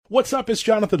What's up? It's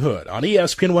Jonathan Hood on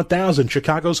ESPN 1000,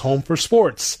 Chicago's home for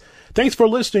sports. Thanks for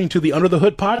listening to the Under the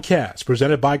Hood podcast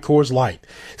presented by Coors Light.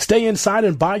 Stay inside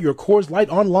and buy your Coors Light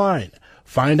online.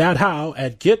 Find out how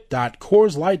at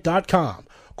get.CoorsLight.com.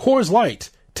 Coors Light,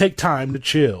 take time to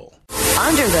chill.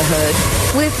 Under the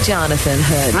Hood with Jonathan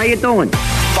Hood. How you doing?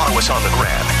 Follow us on the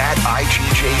gram at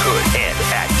IGJHood and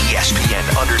at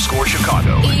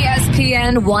ESPN_Chicago.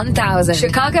 ESPN 1000,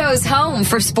 Chicago's home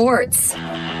for sports.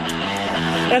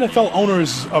 NFL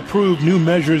owners approved new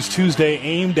measures Tuesday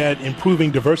aimed at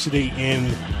improving diversity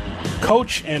in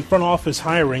coach and front office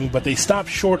hiring, but they stopped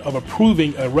short of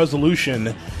approving a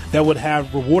resolution that would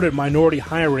have rewarded minority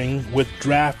hiring with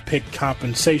draft pick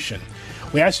compensation.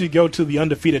 We asked you to go to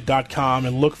theundefeated.com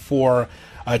and look for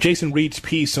Jason Reed's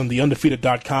piece on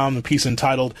theundefeated.com, the piece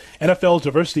entitled, NFL's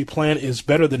Diversity Plan is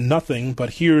Better Than Nothing,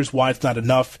 but Here's Why It's Not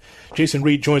Enough. Jason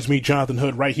Reed joins me, Jonathan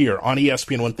Hood, right here on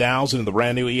ESPN 1000 and the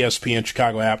brand new ESPN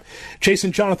Chicago app.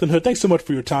 Jason, Jonathan Hood, thanks so much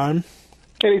for your time.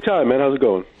 Anytime, man. How's it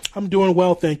going? I'm doing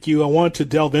well, thank you. I wanted to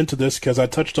delve into this because I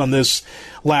touched on this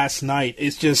last night.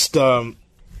 It's just a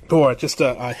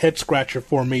head-scratcher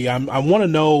for me. I want to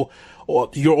know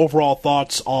your overall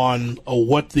thoughts on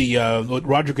what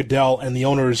Roger Goodell and the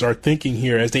owners are thinking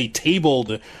here as they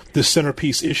tabled the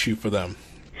centerpiece issue for them.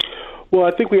 Well,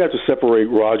 I think we have to separate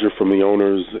Roger from the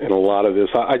owners in a lot of this.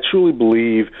 I truly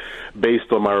believe,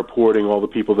 based on my reporting, all the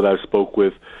people that I've spoke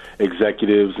with,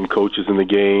 executives and coaches in the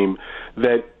game,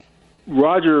 that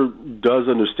Roger does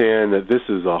understand that this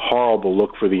is a horrible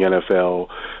look for the NFL,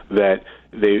 that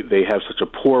they have such a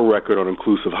poor record on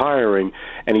inclusive hiring,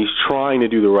 and he's trying to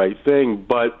do the right thing.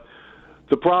 But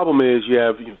the problem is you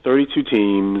have 32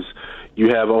 teams, you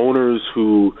have owners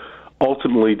who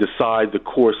ultimately decide the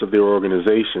course of their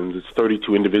organizations. It's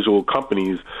 32 individual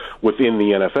companies within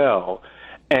the NFL.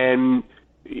 And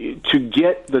to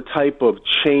get the type of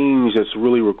change that's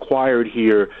really required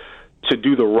here to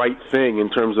do the right thing in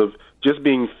terms of just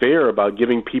being fair about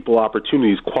giving people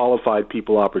opportunities, qualified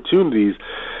people opportunities,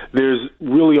 there's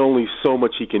really only so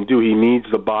much he can do. He needs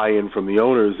the buy-in from the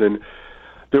owners. And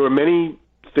there were many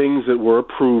things that were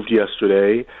approved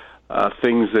yesterday,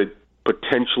 things that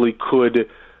potentially could,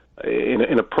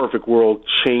 in a perfect world,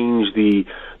 change the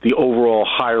overall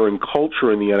hiring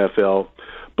culture in the NFL.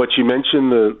 But you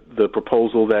mentioned the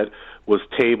proposal that was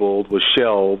tabled, was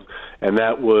shelved, and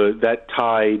that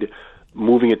tied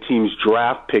moving a team's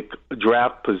draft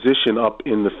position up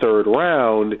in the third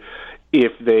round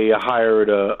if they hired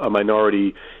a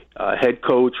minority head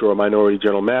coach or a minority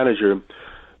general manager.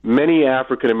 Many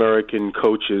African-American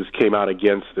coaches came out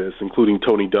against this, including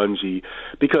Tony Dungy,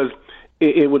 because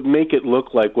it would make it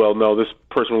look like, well, no, this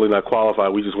person really not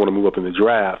qualified. We just want to move up in the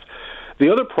draft.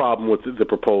 The other problem with the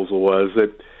proposal was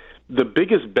that the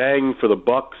biggest bang for the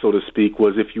buck, so to speak,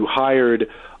 was if you hired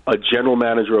a general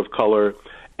manager of color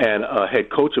and a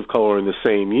head coach of color in the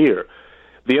same year.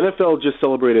 The NFL just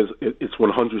celebrated its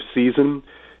 100th season.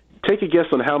 Take a guess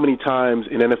on how many times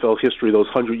in NFL history, those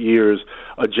 100 years,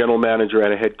 a general manager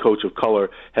and a head coach of color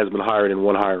has been hired in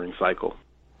one hiring cycle.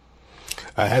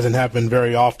 Hasn't happened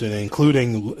very often,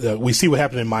 including we see what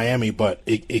happened in Miami, but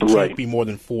it can't Right. be more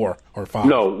than 4 or 5.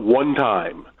 No, one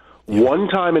time. Yeah. One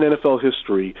time in NFL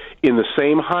history, in the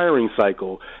same hiring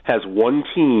cycle, has one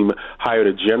team hired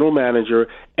a general manager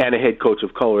and a head coach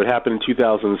of color. It happened in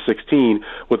 2016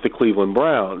 with the Cleveland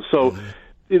Browns. So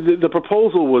the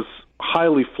proposal was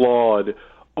highly flawed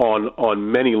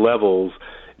on many levels,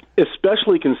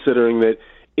 especially considering that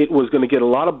it was going to get a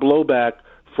lot of blowback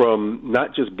from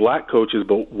not just black coaches,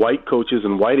 but white coaches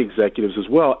and white executives as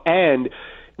well. And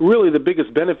really the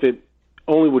biggest benefit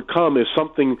only would come if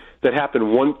something that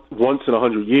happened once in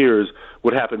 100 years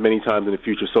would happen many times in the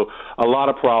future. So a lot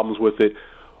of problems with it.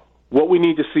 What we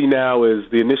need to see now is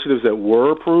the initiatives that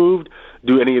were approved,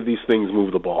 do any of these things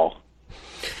move the ball?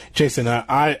 Jason,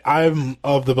 I'm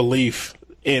of the belief,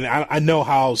 and I know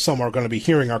how some are going to be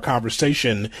hearing our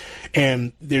conversation,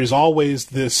 and there's always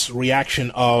this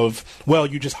reaction of, well,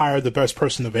 you just hire the best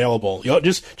person available. You know,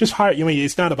 just hire. I mean,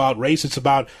 it's not about race; it's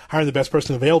about hiring the best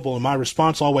person available. And my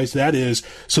response always to that is,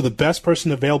 so the best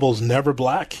person available is never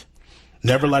black,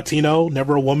 never Latino,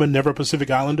 never a woman, never a Pacific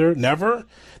Islander, never.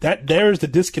 There's the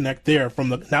disconnect there from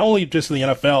not only just the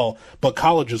NFL but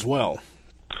college as well.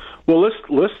 Well,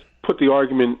 let's put the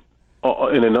argument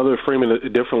in another, frame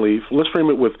it differently. Let's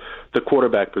frame it with the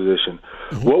quarterback position.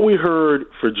 Mm-hmm. What we heard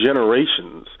for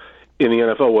generations in the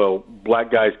NFL, well,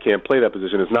 black guys can't play that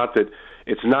position. It's not that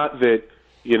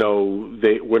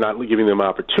we're not giving them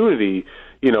opportunity.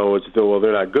 It's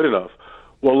they're not good enough.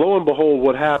 Well, lo and behold,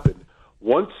 what happened?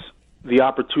 Once the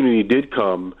opportunity did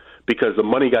come, because the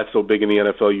money got so big in the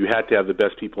NFL, you had to have the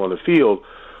best people on the field.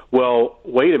 well,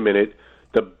 wait a minute,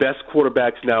 the best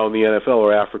quarterbacks now in the NFL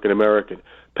are African American.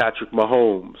 Patrick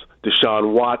Mahomes,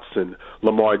 Deshaun Watson,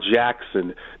 Lamar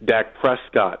Jackson, Dak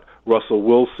Prescott, Russell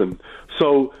Wilson.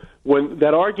 So when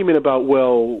that argument about,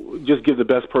 well, just give the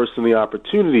best person the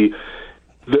opportunity,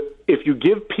 if you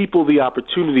give people the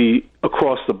opportunity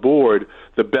across the board,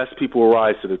 the best people will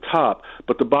rise to the top.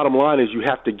 But the bottom line is you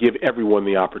have to give everyone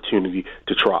the opportunity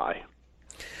to try.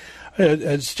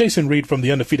 As Jason Reed from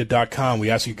TheUndefeated.com, we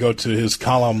asked you to go to his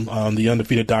column on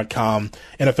TheUndefeated.com.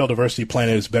 NFL Diversity Plan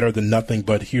is better than nothing,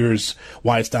 but here's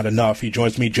why it's not enough. He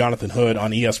joins me, Jonathan Hood,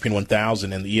 on ESPN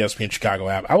 1000 and the ESPN Chicago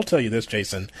app. I will tell you this,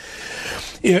 Jason.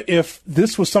 If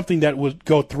this was something that would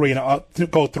go through, and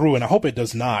I hope it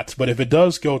does not, but if it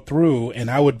does go through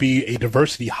and I would be a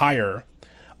diversity hire,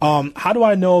 how do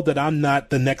I know that I'm not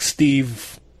the next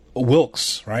Steve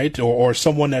Wilks, right? Or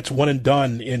someone that's one and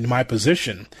done in my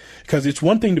position? Because it's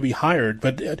one thing to be hired,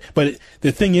 but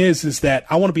the thing is that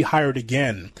I want to be hired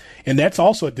again. And that's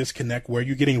also a disconnect where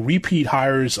you're getting repeat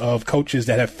hires of coaches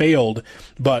that have failed,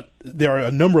 but there are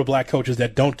a number of black coaches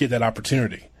that don't get that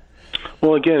opportunity.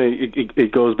 Well, again,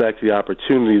 it goes back to the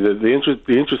opportunity.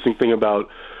 The interesting thing about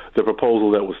the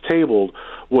proposal that was tabled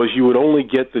was you would only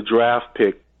get the draft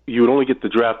pick. You would only get the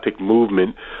draft pick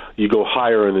movement. You go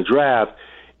higher in the draft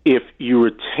if you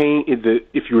retained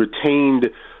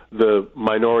the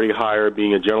minority hire,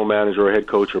 being a general manager or head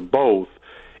coach or both,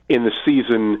 in the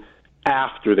season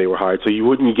after they were hired. So you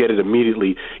wouldn't get it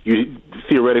immediately.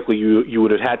 Theoretically, you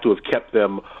would have had to have kept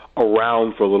them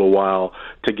around for a little while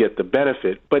to get the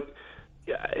benefit. But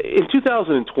in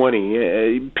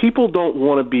 2020, people don't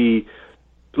want to be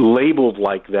labeled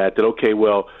like that, okay,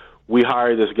 well, we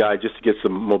hired this guy just to get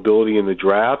some mobility in the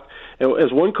draft. And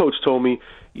as one coach told me,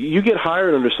 you get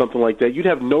hired under something like that, you'd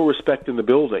have no respect in the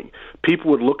building.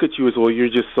 People would look at you as, well, you're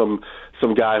just some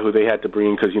guy who they had to bring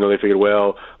in because, they figured,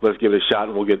 well, let's give it a shot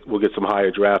and we'll get some higher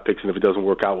draft picks, and if it doesn't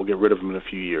work out, we'll get rid of him in a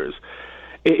few years.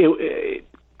 It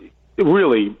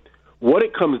really, what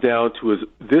it comes down to is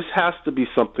this has to be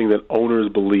something that owners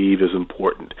believe is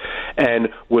important. And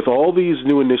with all these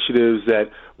new initiatives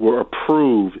that were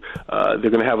approved, they're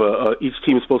going to have each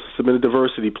team is supposed to submit a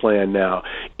diversity plan now.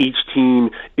 Each team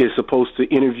is supposed to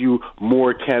interview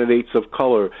more candidates of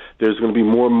color. There's going to be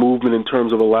more movement in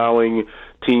terms of allowing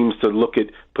teams to look at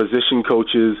position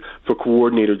coaches for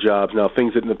coordinator jobs now,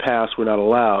 things that in the past were not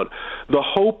allowed. The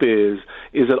hope is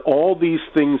that all these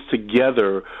things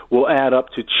together will add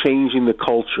up to changing the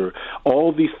culture.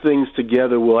 All these things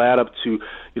together will add up to,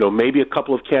 maybe a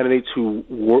couple of candidates who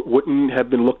wouldn't have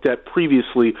been looked at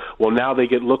previously. Well, now they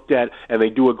get looked at and they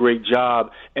do a great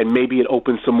job, and maybe it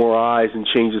opens some more eyes and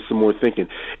changes some more thinking.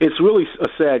 It's really a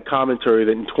sad commentary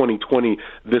that in 2020,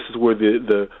 this is where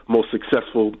the most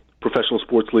successful professional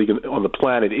sports league on the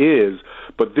planet is,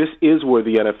 but this is where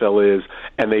the NFL is,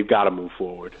 and they've got to move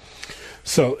forward.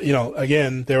 So,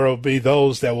 again, there will be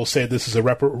those that will say this is a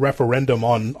referendum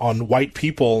on white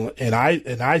people, and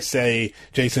I say,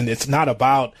 Jason, it's not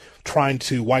about trying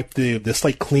to wipe the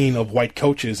slate clean of white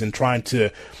coaches and trying to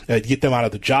get them out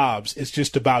of the jobs. It's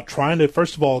just about trying to,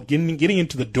 first of all, getting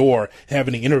into the door,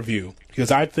 having an interview, because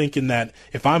I'm thinking that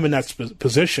if I'm in that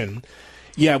position,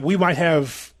 yeah, we might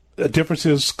have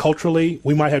differences culturally,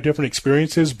 we might have different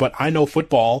experiences, but I know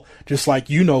football just like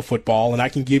you know football, and I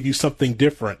can give you something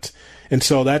different. And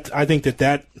so I think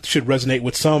that should resonate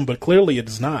with some, but clearly it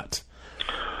does not.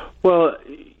 Well,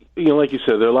 like you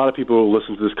said, there are a lot of people who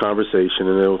listen to this conversation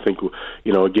and they'll think,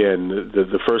 again,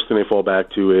 the first thing they fall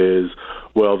back to is,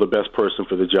 well, the best person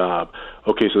for the job.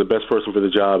 Okay, so the best person for the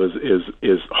job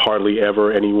is hardly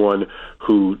ever anyone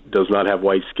who does not have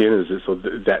white skin. Is it? So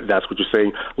that's what you're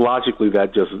saying. Logically,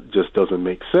 that just doesn't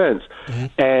make sense. Mm-hmm.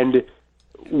 And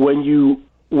when you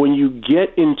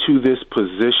get into this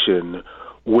position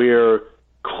where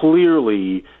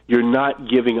clearly you're not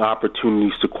giving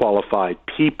opportunities to qualified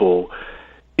people,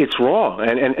 it's wrong.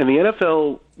 And the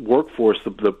NFL workforce,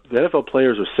 the NFL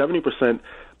players are 70%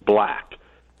 black.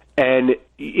 And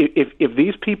if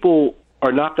these people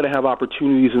are not going to have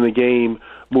opportunities in the game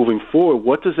moving forward,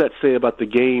 what does that say about the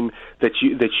game that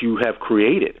you have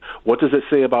created? What does it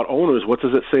say about owners? What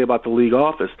does it say about the league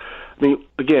office? I mean,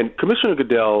 again, Commissioner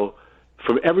Goodell,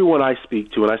 from everyone I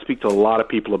speak to, and I speak to a lot of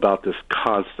people about this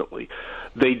constantly,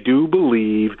 they do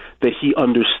believe that he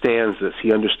understands this.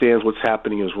 He understands what's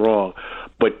happening is wrong.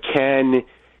 But can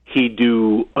he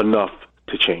do enough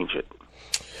to change it?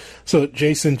 So,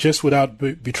 Jason, just without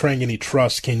betraying any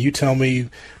trust, can you tell me,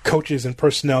 coaches and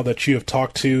personnel that you have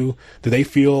talked to, do they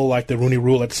feel like the Rooney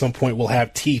Rule at some point will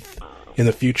have teeth in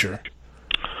the future?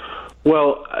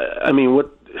 Well, I mean,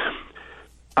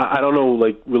 I don't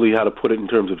know, really how to put it in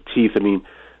terms of teeth. I mean,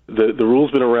 the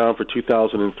rule's been around for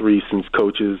 2003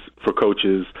 for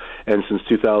coaches, and since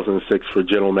 2006 for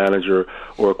general manager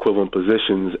or equivalent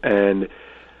positions. And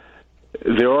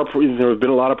there have been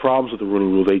a lot of problems with the Rooney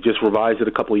Rule. They just revised it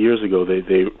a couple of years ago.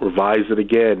 They revised it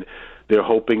again. They're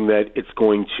hoping that it's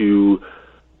going to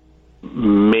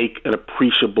make an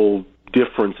appreciable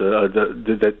difference.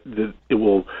 That it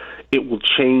will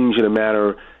change in a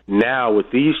manner now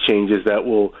with these changes that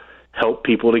will help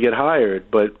people to get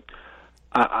hired. But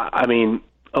I mean,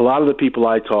 a lot of the people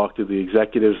I talk to, the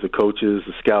executives, the coaches,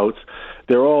 the scouts,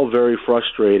 they're all very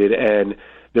frustrated, and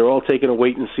they're all taking a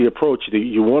wait-and-see approach.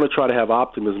 You want to try to have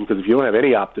optimism, because if you don't have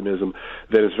any optimism,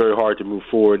 then it's very hard to move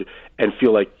forward and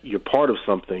feel like you're part of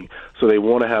something. So they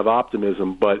want to have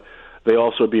optimism, but they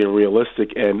also are being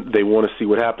realistic, and they want to see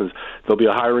what happens. There'll be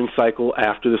a hiring cycle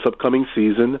after this upcoming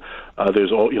season.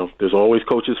 There's always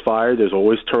coaches fired. There's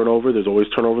always turnover. There's always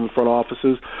turnover in the front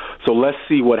offices. So let's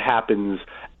see what happens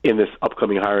in this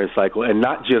upcoming hiring cycle, and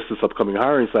not just this upcoming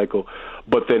hiring cycle,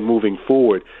 but then moving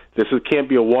forward. Can't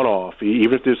be a one-off.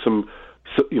 Even if there's some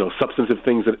substantive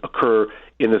things that occur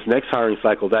in this next hiring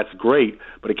cycle, that's great,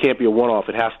 but it can't be a one-off.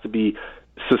 It has to be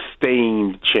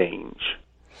sustained change.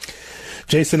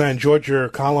 Jason, I enjoyed your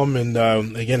column, and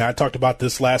again, I talked about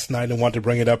this last night and wanted to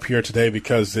bring it up here today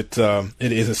because it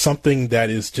is something that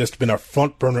has just been a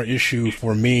front burner issue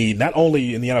for me, not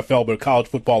only in the NFL but college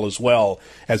football as well,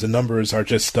 as the numbers are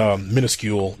just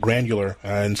minuscule, granular,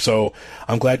 and so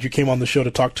I'm glad you came on the show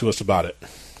to talk to us about it.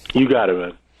 You got it,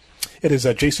 man. It is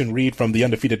Jason Reed from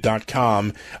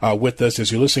TheUndefeated.com with us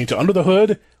as you're listening to Under the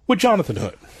Hood with Jonathan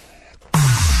Hood.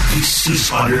 This is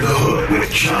Under the Hood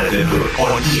with Jonathan Hood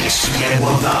on ESPN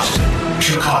 1000,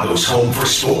 Chicago's home for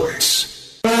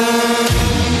sports.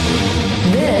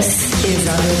 This is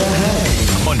Under the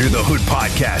Hood. Under the Hood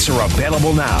podcasts are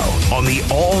available now on the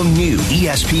all-new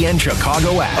ESPN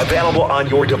Chicago app. Available on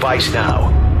your device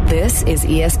now. This is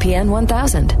ESPN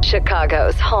 1000,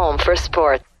 Chicago's home for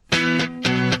sports.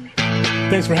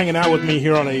 Thanks for hanging out with me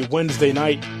here on a Wednesday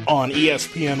night on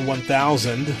ESPN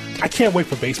 1000. I can't wait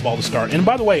for baseball to start. And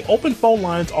by the way, open phone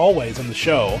lines always on the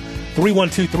show.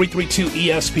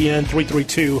 312-332-ESPN,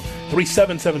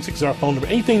 332-3776 is our phone number.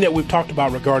 Anything that we've talked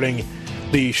about regarding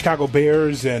the Chicago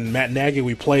Bears and Matt Nagy,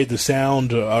 we played the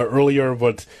sound earlier,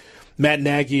 but Matt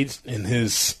Nagy and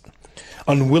his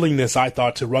unwillingness, I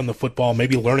thought, to run the football,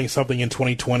 maybe learning something in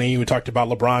 2020. We talked about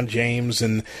LeBron James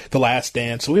and The Last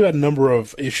Dance. So we've had a number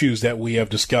of issues that we have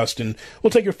discussed, and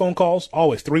we'll take your phone calls.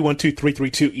 Always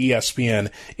 312-332-ESPN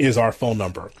is our phone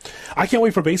number. I can't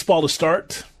wait for baseball to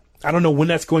start. I don't know when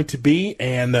that's going to be,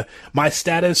 and my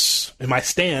status and my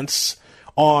stance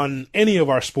on any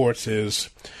of our sports is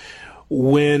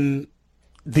when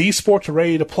these sports are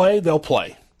ready to play, they'll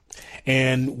play.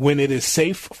 And when it is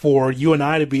safe for you and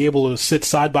I to be able to sit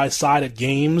side by side at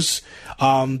games,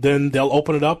 then they'll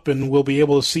open it up and we'll be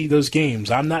able to see those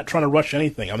games. I'm not trying to rush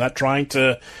anything. I'm not trying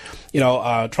to,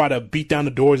 try to beat down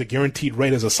the doors at guaranteed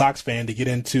rate as a Sox fan to get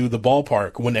into the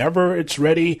ballpark. Whenever it's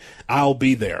ready, I'll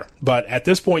be there. But at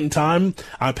this point in time,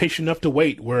 I'm patient enough to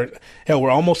wait. We're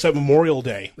almost at Memorial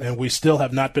Day, and we still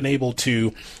have not been able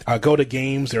to go to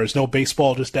games. There is no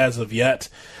baseball just as of yet.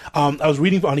 I was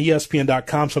reading on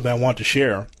ESPN.com something I want to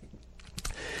share.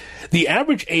 The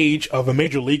average age of a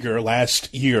major leaguer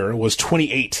last year was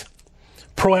 28.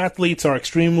 Pro athletes are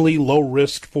extremely low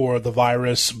risk for the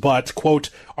virus, but, quote,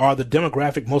 are the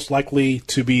demographic most likely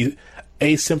to be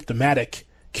asymptomatic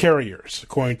carriers,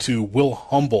 according to Will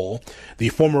Humble, the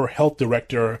former health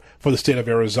director for the state of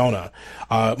Arizona.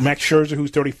 Max Scherzer,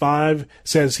 who's 35,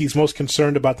 says he's most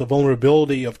concerned about the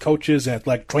vulnerability of coaches and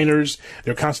athletic trainers.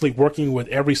 They're constantly working with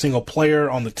every single player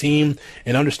on the team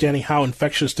and understanding how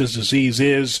infectious this disease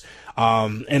is.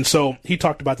 And so he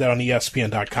talked about that on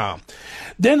ESPN.com.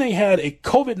 Then they had a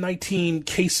COVID-19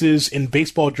 cases in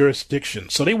baseball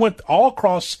jurisdictions. So they went all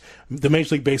across the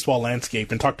Major League Baseball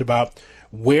landscape and talked about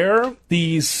where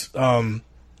these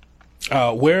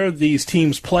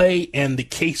teams play and the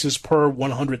cases per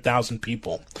 100,000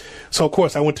 people. So, of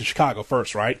course, I went to Chicago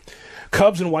first, right?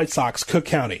 Cubs and White Sox, Cook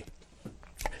County.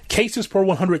 Cases per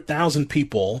 100,000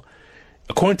 people.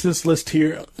 According to this list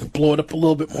here, blow it up a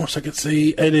little bit more so I can see.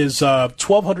 It is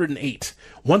 1,208.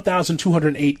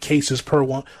 1,208 cases per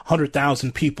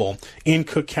 100,000 people in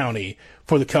Cook County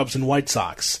for the Cubs and White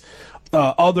Sox.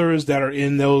 Others that are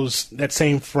in that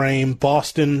same frame,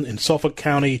 Boston and Suffolk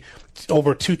County,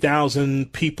 over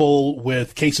 2,000 people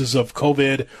with cases of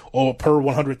COVID or per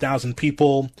 100,000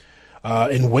 people.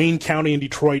 In Wayne County in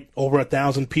Detroit, over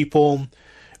 1,000 people.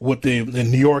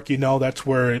 In New York, that's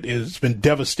where it's been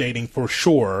devastating for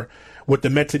sure. With the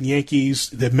Mets and Yankees,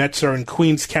 the Mets are in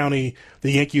Queens County,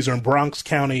 the Yankees are in Bronx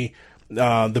County.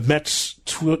 The Mets,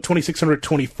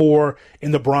 2,624.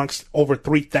 In the Bronx, over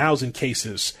 3,000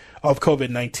 cases of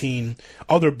COVID-19.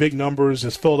 Other big numbers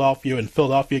is Philadelphia and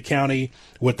Philadelphia County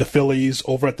with the Phillies,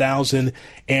 over 1,000.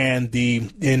 And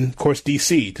of course,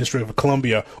 D.C., District of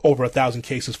Columbia, over 1,000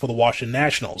 cases for the Washington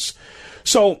Nationals.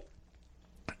 So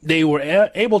they were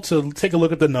able to take a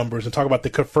look at the numbers and talk about the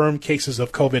confirmed cases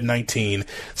of COVID-19.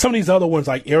 Some of these other ones,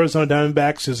 like Arizona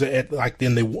Diamondbacks, is at like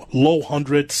in the low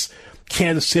hundreds.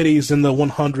 Kansas City's in the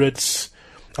 100s.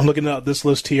 I'm looking at this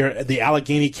list here. The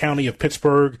Allegheny County of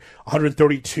Pittsburgh,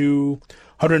 132,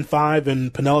 105 in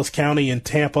Pinellas County in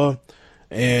Tampa,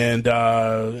 and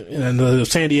the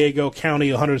San Diego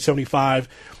County, 175.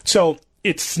 So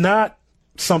it's not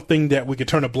something that we could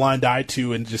turn a blind eye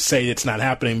to and just say it's not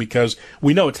happening, because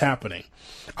we know it's happening.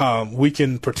 We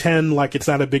can pretend like it's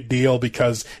not a big deal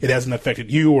because it hasn't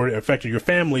affected you or affected your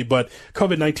family, but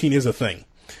COVID-19 is a thing.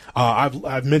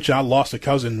 I've mentioned I lost a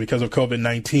cousin because of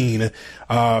COVID-19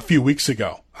 a few weeks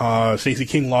ago. Stacey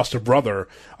King lost her brother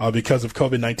because of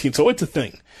COVID-19. So it's a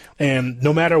thing. And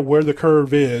no matter where the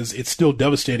curve is, it's still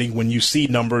devastating when you see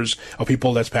numbers of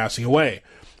people that's passing away.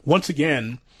 Once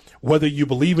again, whether you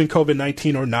believe in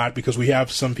COVID-19 or not, because we have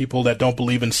some people that don't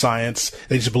believe in science,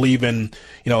 they just believe in,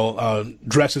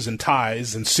 dresses and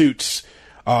ties and suits,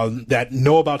 that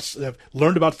have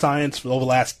learned about science over the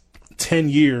last 10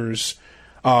 years,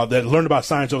 that learned about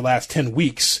science over the last 10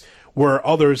 weeks, where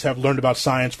others have learned about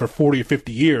science for 40 or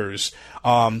 50 years.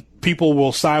 People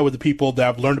will side with the people that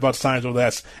have learned about science over the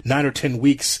last 9 or 10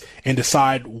 weeks and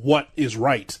decide what is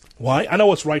right. Well, I know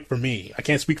what's right for me. I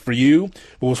can't speak for you,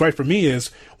 but what's right for me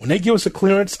is when they give us a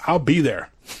clearance, I'll be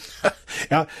there.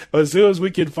 As soon as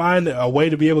we can find a way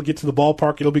to be able to get to the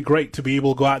ballpark, it'll be great to be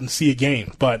able to go out and see a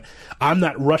game. But I'm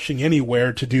not rushing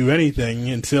anywhere to do anything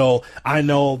until I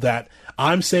know that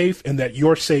I'm safe and that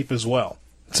you're safe as well.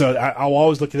 So I'll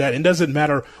always look at that. It doesn't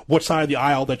matter what side of the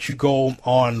aisle that you go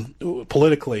on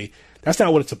politically. That's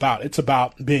not what it's about. It's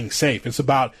about being safe. It's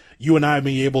about you and I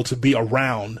being able to be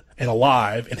around and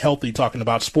alive and healthy talking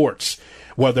about sports,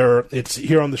 whether it's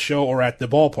here on the show or at the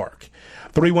ballpark.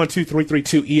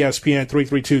 312-332-ESPN,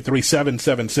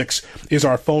 332-3776 is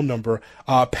our phone number.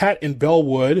 Pat in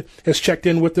Bellwood has checked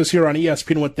in with us here on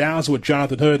ESPN 1000 with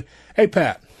Jonathan Hood. Hey,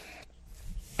 Pat.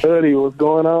 Hoodie, what's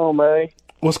going on, man?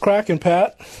 What's cracking,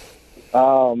 Pat?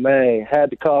 Oh, man, had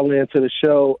to call in to the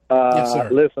show. Yes, sir.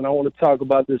 Listen, I want to talk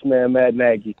about this man, Matt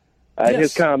Nagy. Yes.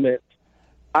 His comments.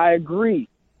 I agree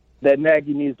that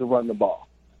Nagy needs to run the ball.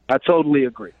 I totally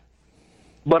agree.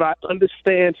 But I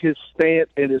understand his stance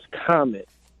and his comment,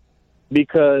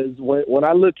 because when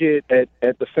I look at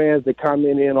the fans that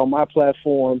comment in on my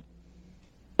platform,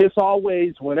 it's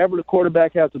always whenever the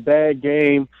quarterback has a bad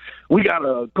game, we got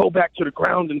to go back to the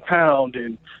ground and pound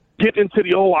and get into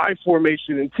the old I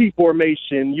formation and T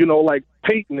formation, like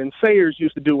Peyton and Sayers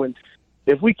used to do. And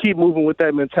if we keep moving with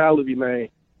that mentality, man,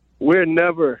 we're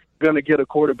never going to get a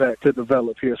quarterback to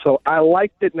develop here. So I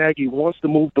like that Nagy wants to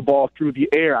move the ball through the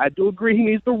air. I do agree he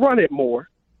needs to run it more,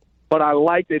 but I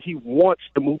like that he wants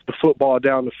to move the football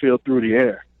down the field through the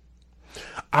air.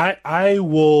 I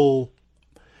will,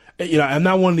 I'm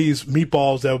not one of these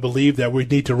meatballs that will believe that we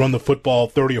need to run the football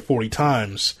 30 or 40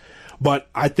 times, but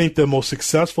I think the most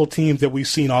successful teams that we've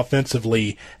seen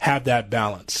offensively have that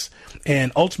balance.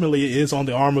 And ultimately it is on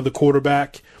the arm of the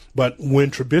quarterback, but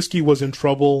when Trubisky was in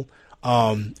trouble,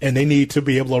 and they need to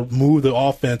be able to move the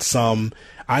offense some,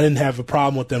 I didn't have a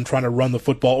problem with them trying to run the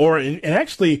football. And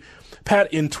actually,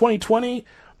 Pat, in 2020,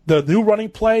 the new running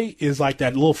play is like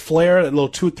that little flare, that little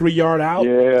 2-3 yard out,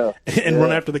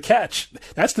 run after the catch.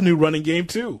 That's the new running game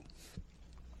too.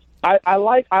 I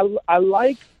want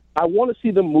to see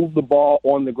them move the ball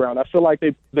on the ground. I feel like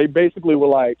they basically were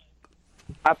like,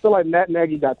 I feel like Matt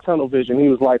Nagy got tunnel vision. He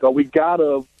was like, we got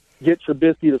to get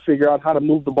Trubisky to figure out how to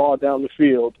move the ball down the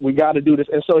field. We got to do this.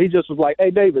 And so he just was like, hey,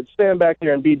 David, stand back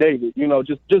there and be David.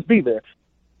 Just be there.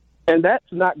 And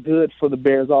that's not good for the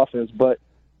Bears offense. But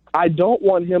I don't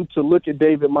want him to look at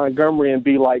David Montgomery and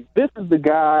be like, this is the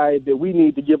guy that we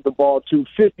need to give the ball to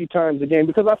 50 times a game,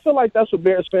 because I feel like that's what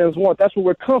Bears fans want. That's what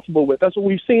we're comfortable with. That's what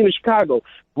we've seen in Chicago,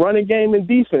 running game and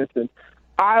defense. And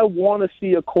I want to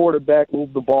see a quarterback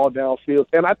move the ball downfield.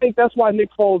 And I think that's why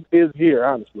Nick Foles is here,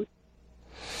 honestly.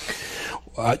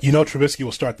 Trubisky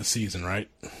will start the season, right?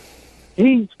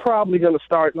 He's probably going to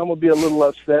start, and I'm going to be a little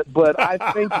upset. But I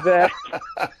think that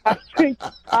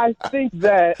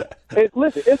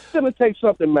listen, it's going to take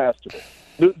something masterful.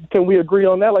 Can we agree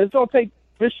on that? Like, it's going to take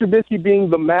Mitch Trubisky being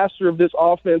the master of this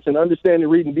offense and understanding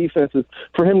reading defenses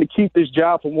for him to keep this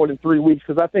job for more than 3 weeks.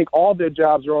 Because I think all their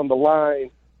jobs are on the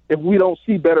line if we don't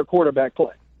see better quarterback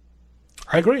play.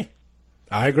 I agree.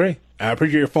 I agree. I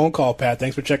appreciate your phone call, Pat.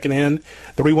 Thanks for checking in.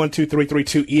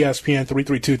 312-332-ESPN,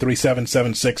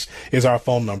 332-3776 is our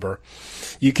phone number.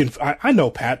 You can. I know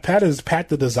Pat. Pat is Pat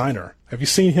the Designer. Have you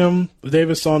seen him,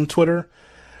 Davis, on Twitter?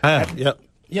 Yep.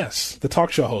 Yes, the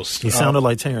talk show host. He sounded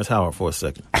like Terrence Howard for a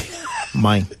second.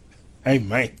 Mine. Hey,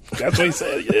 man. That's what he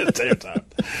said. Yeah, Terrence Howard.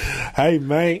 Hey,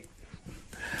 man.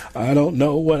 I don't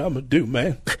know what I'm going to do,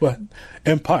 man. But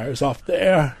Empire's off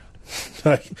there.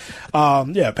 Pat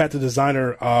the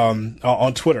Designer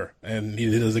on Twitter, and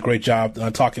he does a great job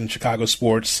talking Chicago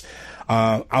sports.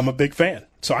 I'm a big fan,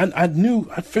 so I knew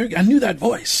that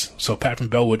voice. So Pat from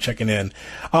Bellwood checking in.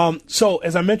 So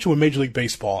as I mentioned with Major League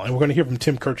Baseball, and we're going to hear from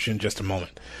Tim Kurkjian in just a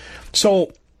moment.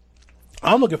 So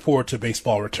I'm looking forward to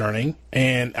baseball returning,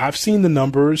 and I've seen the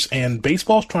numbers, and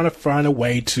baseball's trying to find a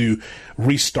way to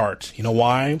restart. You know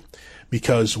why?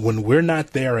 Because when we're not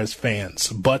there as fans,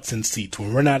 butts in seats,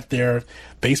 when we're not there,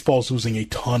 baseball's losing a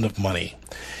ton of money.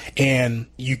 And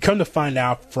you come to find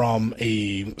out from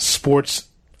a sports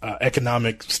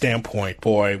economic standpoint,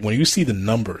 boy, when you see the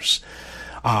numbers,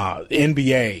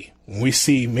 NBA, when we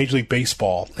see Major League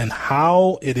Baseball, and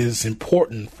how it is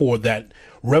important for that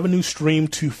revenue stream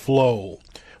to flow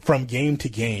from game to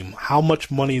game, how much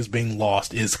money is being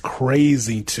lost is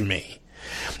crazy to me.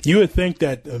 You would think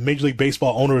that Major League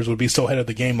Baseball owners would be so ahead of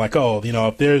the game, like, oh, you know,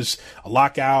 if there's a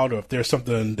lockout or if there's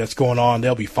something that's going on,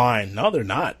 they'll be fine. No, they're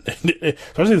not.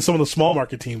 Especially some of the small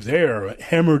market teams, they're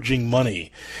hemorrhaging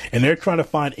money. And they're trying to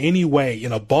find any way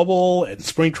in a bubble and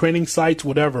spring training sites,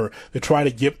 whatever, to try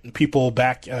to get people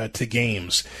back to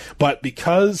games. But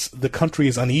because the country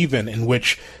is uneven, in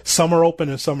which some are open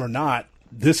and some are not,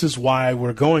 this is why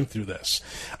we're going through this.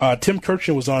 Tim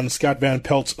Kurkjian was on Scott Van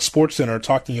Pelt's Sports Center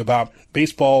talking about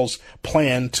baseball's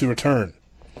plan to return.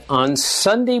 On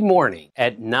Sunday morning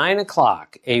at 9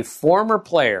 o'clock, a former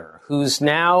player who's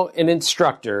now an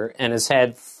instructor and has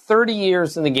had 30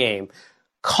 years in the game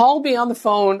called me on the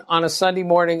phone on a Sunday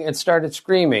morning and started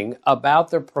screaming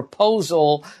about the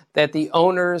proposal that the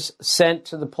owners sent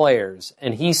to the players.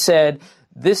 And he said,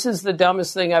 "This is the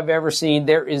dumbest thing I've ever seen.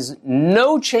 There is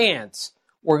no chance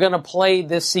we're going to play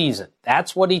this season."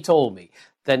 That's what he told me.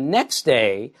 The next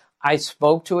day, I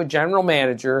spoke to a general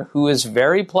manager who is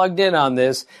very plugged in on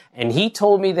this, and he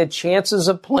told me that chances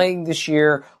of playing this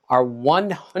year are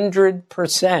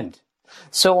 100%.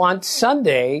 So on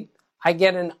Sunday, I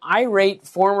get an irate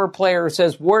former player who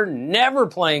says, "We're never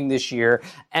playing this year."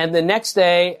 And the next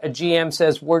day, a GM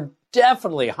says, "We're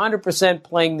definitely 100%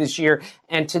 playing this year."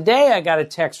 And today I got a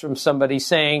text from somebody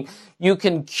saying, you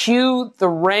can cue the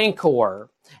rancor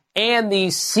and the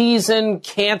season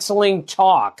canceling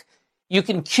talk. You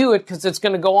can cue it because it's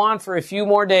going to go on for a few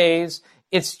more days.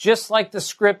 It's just like the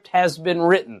script has been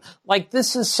written. Like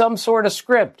this is some sort of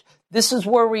script. This is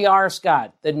where we are,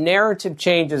 Scott. The narrative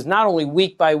changes not only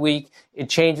week by week, it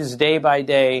changes day by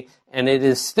day, and it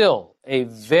is still a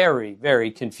very,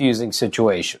 very confusing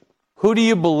situation. Who do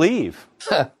you believe?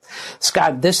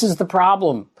 Scott, this is the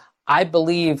problem. I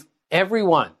believe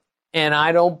everyone, and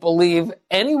I don't believe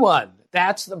anyone.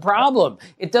 That's the problem.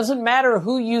 It doesn't matter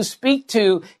who you speak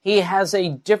to. He has a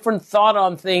different thought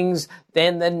on things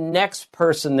than the next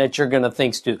person that you're going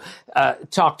to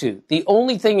talk to. The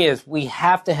only thing is we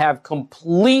have to have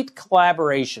complete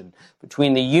collaboration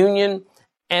between the union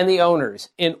and the owners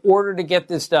in order to get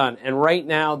this done. And right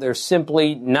now, they're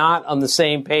simply not on the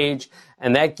same page.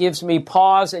 And that gives me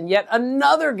pause. And yet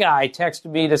another guy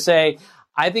texted me to say,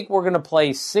 I think we're going to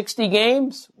play 60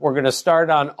 games. We're going to start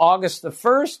on August the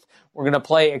 1st. We're going to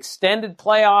play extended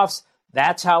playoffs.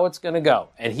 That's how it's going to go.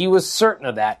 And he was certain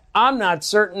of that. I'm not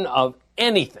certain of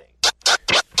anything.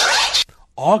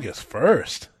 August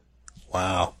 1st.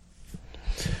 Wow.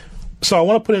 So I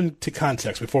want to put into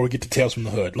context before we get to Tales from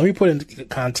the Hood. Let me put into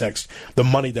context the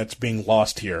money that's being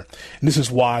lost here. And this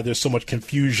is why there's so much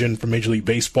confusion for Major League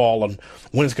Baseball on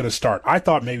when it's going to start. I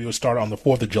thought maybe it would start on the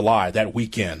 4th of July, that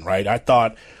weekend, right? I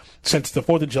thought since the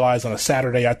 4th of July is on a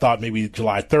Saturday, I thought maybe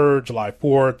July 3rd, July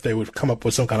 4th, they would come up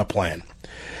with some kind of plan.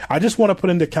 I just want to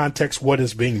put into context what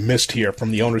is being missed here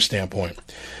from the owner's standpoint.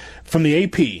 From the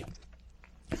AP,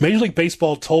 Major League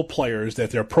Baseball told players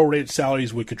that their prorated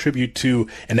salaries would contribute to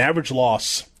an average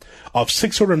loss of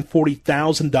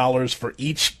 $640,000 for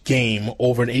each game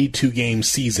over an 82-game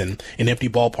season in empty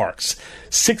ballparks.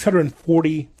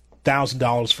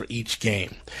 $640,000 for each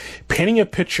game, painting a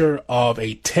picture of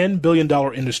a $10 billion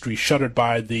industry shuttered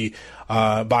by this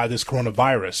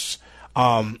coronavirus.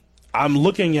 I'm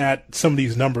looking at some of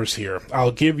these numbers here.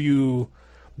 I'll give you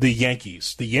the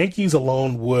Yankees. The Yankees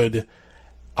alone would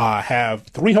have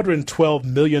 $312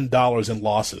 million in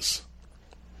losses.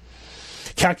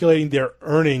 calculating their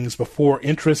earnings before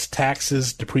interest,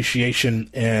 taxes, depreciation,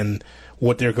 and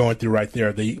what they're going through right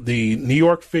there. The New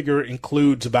York figure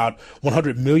includes about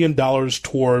 $100 million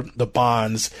toward the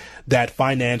bonds that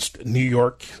financed New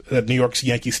York's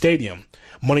Yankee Stadium,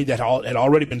 money that had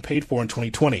already been paid for in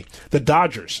 2020. The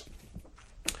Dodgers,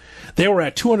 they were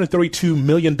at $232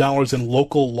 million in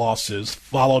local losses,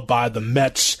 followed by the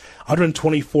Mets,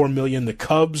 $124 million, the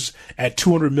Cubs at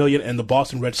 $200 million, and the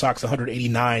Boston Red Sox,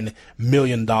 $189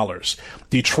 million.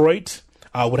 Detroit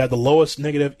would have the lowest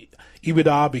negative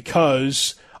EBITDA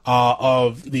because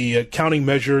of the accounting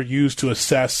measure used to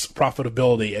assess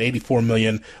profitability at $84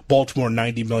 million, Baltimore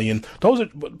 $90 million. The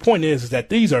point is that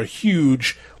these are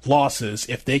huge losses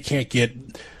if they can't get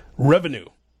revenue.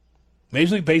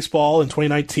 Major League Baseball in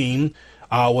 2019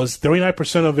 was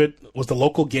 39% of it was the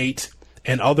local gate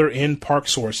and other in-park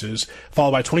sources,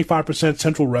 followed by 25%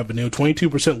 central revenue,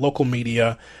 22% local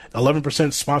media,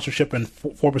 11% sponsorship, and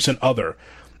 4% other.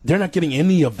 They're not getting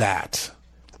any of that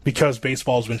because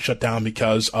baseball's been shut down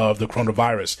because of the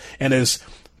coronavirus. And as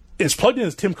plugged in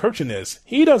as Tim Kurkjian is,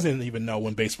 he doesn't even know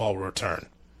when baseball will return.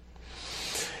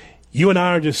 You and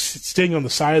I are just sitting on the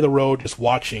side of the road just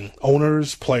watching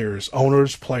owners, players. We're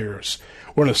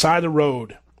on the side of the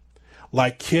road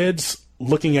like kids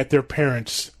looking at their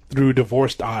parents through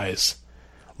divorced eyes,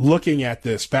 looking at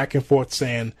this back and forth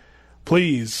saying,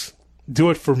 please do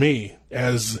it for me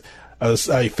as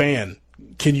a fan.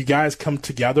 Can you guys come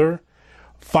together?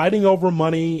 Fighting over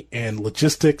money and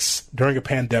logistics during a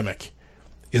pandemic.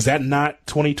 Is that not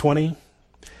 2020?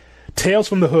 Tales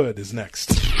from the Hood is next.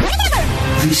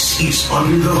 This is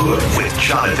Under the Hood with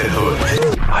Jonathan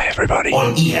Hood. Hi, everybody.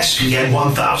 On ESPN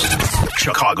 1000,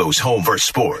 Chicago's home for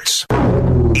sports.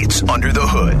 It's Under the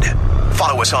Hood.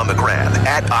 Follow us on the gram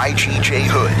at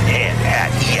IGJHood and at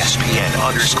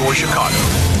ESPN_Chicago.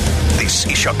 This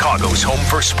is Chicago's home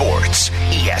for sports,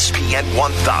 ESPN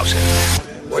 1000.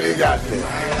 What do you got there?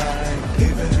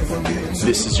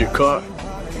 This is your car.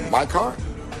 My car?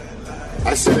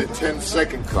 I said a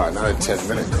 10-second car, not a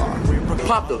 10-minute car.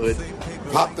 Pop the hood.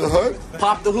 Pop the hood?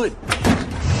 Pop the hood.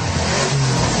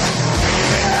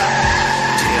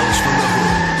 Tales from the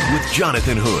Hood with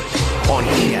Jonathan Hood on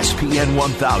ESPN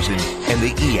 1000 and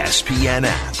the ESPN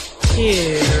app.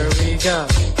 Here we go.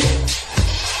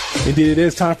 Indeed, it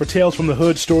is time for Tales from the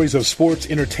Hood, stories of sports,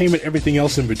 entertainment, everything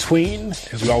else in between,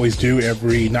 as we always do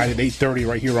every night at 8:30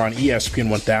 right here on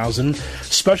ESPN 1000.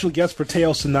 Special guest for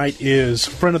Tales tonight is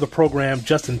friend of the program,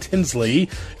 Justin Tinsley. You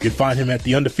can find him at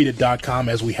theundefeated.com.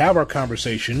 As we have our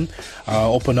conversation,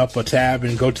 open up a tab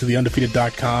and go to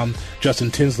theundefeated.com.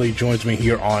 Justin Tinsley joins me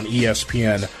here on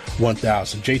ESPN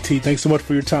 1000. JT, thanks so much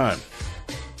for your time.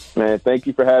 Man, thank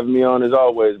you for having me on as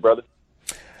always, brother.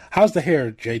 How's the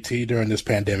hair, JT, during this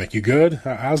pandemic? You good?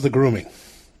 How's the grooming?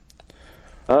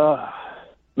 The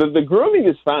grooming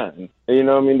is fine. You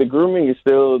know, I mean, the grooming is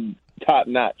still top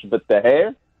notch, but the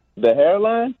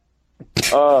hairline.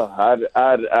 I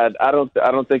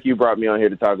don't think you brought me on here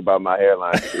to talk about my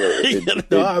hairline.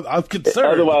 I'm concerned.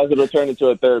 Otherwise, it'll turn into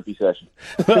a therapy session.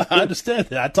 I understand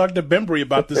that. I talked to Bembry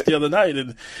about this the other night,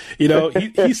 and you know,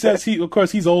 he says of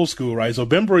course, he's old school, right? So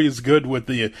Bembry is good with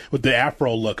the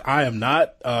afro look. I am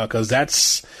not, because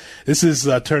this is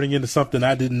turning into something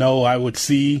I didn't know I would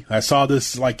see. I saw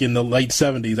this like in the late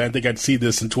 70s. I didn't think I'd see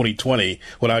this in 2020.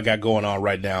 What I got going on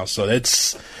right now. So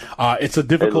it's a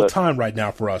difficult time right now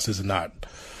for us, is it not?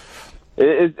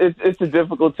 It's a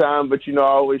difficult time, but, you know,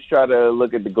 I always try to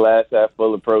look at the glass half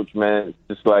full approach, man. It's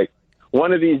just like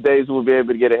one of these days we'll be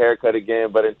able to get a haircut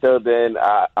again, but until then,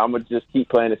 I'm going to just keep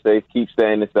playing it safe, keep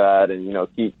staying inside, and, you know,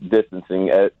 keep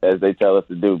distancing as they tell us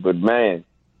to do. But, man,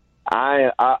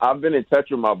 I've been in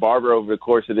touch with my barber over the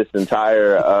course of this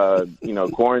entire,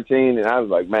 quarantine, and I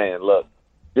was like, man, look,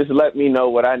 just let me know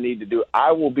what I need to do.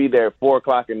 I will be there at 4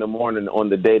 o'clock in the morning on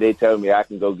the day they tell me I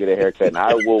can go get a haircut, and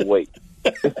I will wait.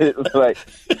 Like,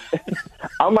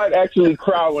 I might actually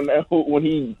cry when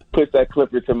he puts that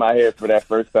clipper to my hair for that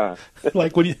first time.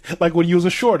 like when you was a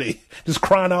shorty, just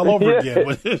crying all over again.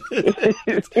 But in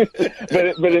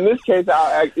this case,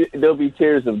 there'll be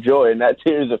tears of joy and not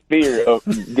tears of fear of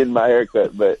getting my hair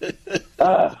cut. But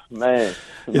man,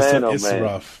 it's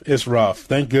rough. It's rough.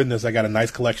 Thank goodness I got a nice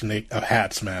collection of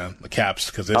hats, man. The caps,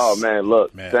 because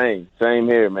same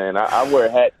here, man. I wear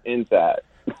hats inside.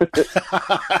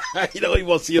 You know, he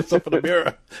won't see himself in the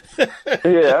mirror.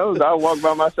 I walk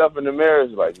by myself in the mirror.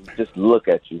 It's like, just look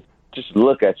at you. Just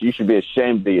look at you. You should be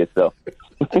ashamed of yourself.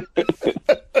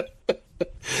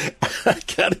 I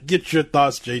gotta get your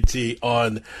thoughts, JT,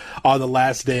 on The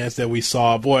Last Dance that we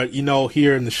saw. Boy,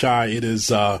 here in the Chi, it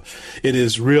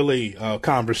is really a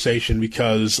conversation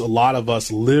because a lot of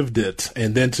us lived it,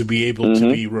 and then to be able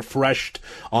to be refreshed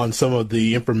on some of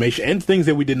the information and things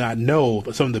that we did not know,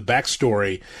 but some of the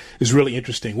backstory is really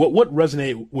interesting. What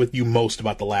resonated with you most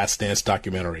about The Last Dance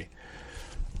documentary?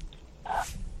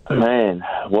 Man,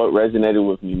 what resonated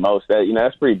with me most?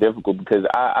 That's pretty difficult because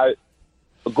I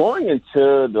going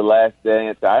into The Last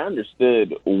Dance, I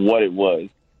understood what it was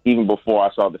even before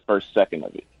I saw the first second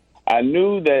of it. I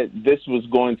knew that this was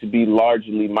going to be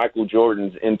largely Michael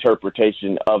Jordan's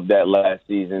interpretation of that last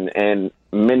season and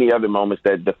many other moments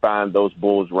that defined those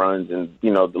Bulls runs in,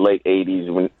 the late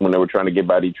 80s when they were trying to get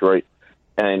by Detroit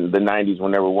and the 90s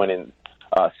when they were winning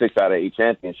 6 out of 8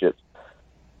 championships.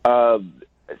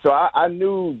 So I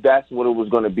knew that's what it was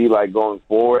going to be like going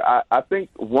forward. I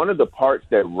think one of the parts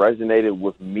that resonated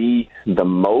with me the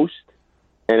most,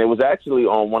 and it was actually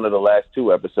on one of the last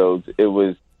 2 episodes, it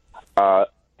was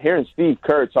hearing Steve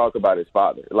Kerr talk about his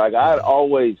father. Like, I had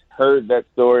always heard that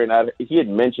story, and he had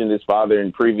mentioned his father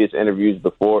in previous interviews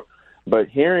before, but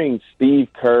hearing Steve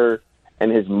Kerr and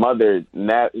his mother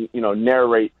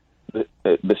narrate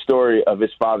the story of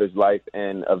his father's life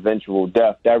and eventual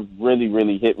death, that really,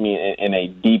 really hit me in a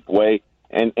deep way.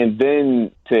 And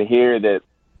then to hear that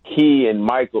he and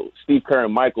Steve Kerr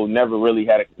and Michael never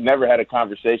had a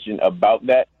conversation about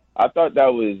that, I thought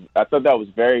that was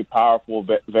very powerful,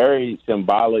 very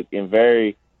symbolic, and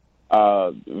very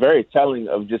telling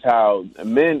of just how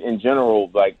men in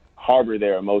general harbor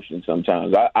their emotions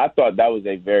sometimes. I thought that was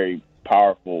a very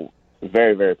powerful,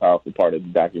 very, very powerful part of the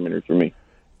documentary for me.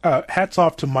 Hats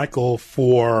off to Michael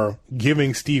for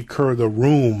giving Steve Kerr the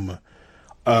room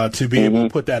to be able to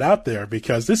put that out there,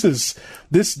 because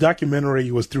this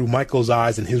documentary was through Michael's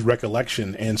eyes and his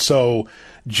recollection. And so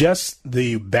just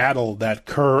the battle that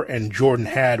Kerr and Jordan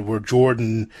had, where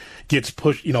Jordan gets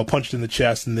punched in the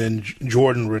chest, and then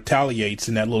Jordan retaliates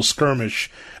in that little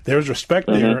skirmish, there's respect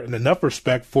there, and enough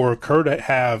respect for Kerr to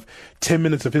have 10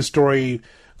 minutes of his story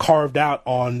carved out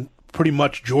on pretty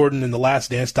much Jordan in The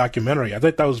Last Dance documentary. I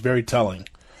think that was very telling.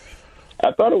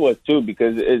 I thought it was too,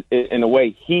 because in a way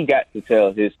he got to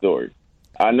tell his story.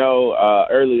 I know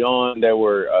early on there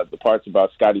were the parts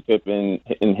about Scottie Pippen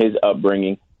and his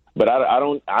upbringing, but I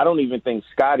don't even think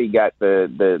Scottie got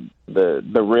the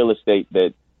real estate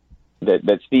that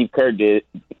Steve Kerr did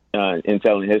in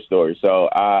telling his story. So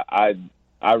I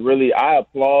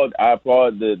applaud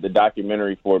the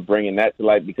documentary for bringing that to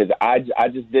light, because I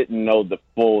just didn't know the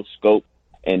full scope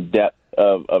and depth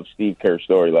of Steve Kerr's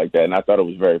story like that, and I thought it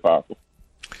was very powerful.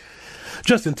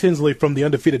 Justin Tinsley from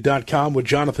TheUndefeated.com with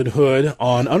Jonathan Hood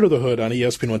on Under the Hood on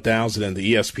ESPN 1000 and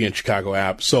the ESPN Chicago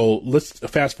app. So let's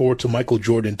fast forward to Michael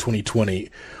Jordan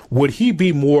 2020. Would he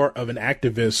be more of an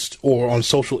activist or on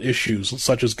social issues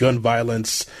such as gun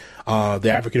violence,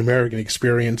 the African-American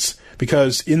experience?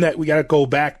 Because in that, we got to go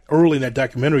back early in that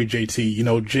documentary,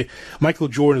 JT, Michael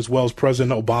Jordan as well as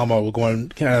President Obama were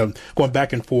going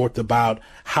back and forth about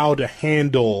how to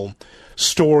handle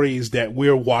stories that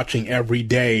we're watching every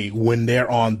day when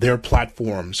they're on their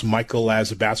platforms. Michael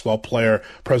as a basketball player,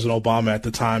 President Obama at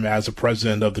the time as a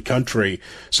president of the country.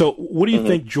 So what do you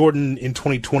think Jordan in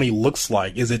 2020 looks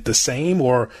like? Is it the same,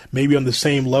 or maybe on the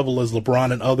same level as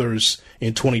LeBron and others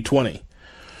in 2020?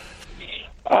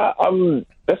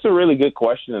 That's a really good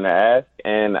question to ask.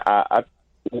 And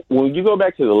when you go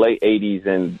back to the late 80s,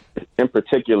 and in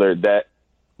particular that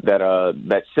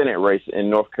Senate race in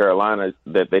North Carolina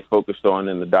that they focused on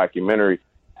in the documentary,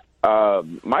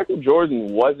 Michael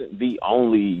Jordan wasn't the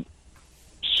only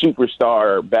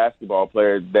superstar basketball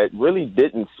player that really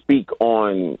didn't speak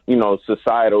on,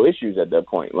 societal issues at that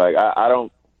point. Like, I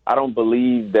don't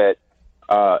believe that,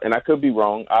 and I could be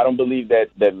wrong, I don't believe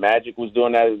that Magic was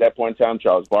doing that at that point in time.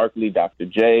 Charles Barkley, Dr.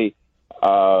 J,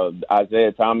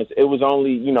 Isaiah Thomas. It was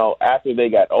only, after they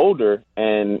got older,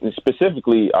 and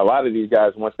specifically a lot of these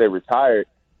guys, once they retired,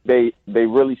 they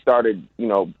really started,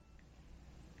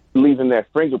 leaving their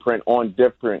fingerprint on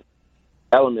different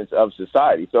elements of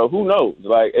society. So who knows?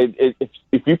 Like,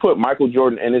 if you put Michael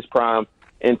Jordan in his prime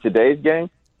in today's game,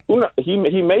 he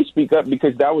may speak up,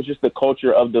 because that was just the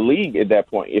culture of the league at that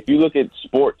point. If you look at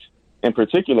sports, in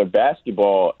particular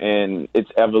basketball, and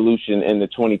its evolution in the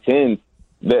 2010s,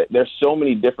 there's so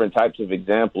many different types of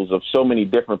examples of so many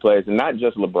different players, and not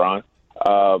just LeBron,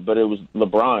 but it was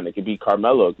LeBron. It could be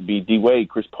Carmelo. It could be D-Wade,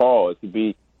 Chris Paul. It could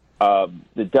be the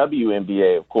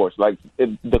WNBA, of course. Like,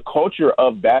 the culture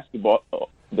of basketball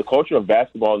in the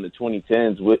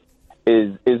 2010s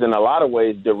is in a lot of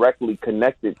ways directly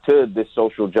connected to this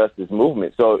social justice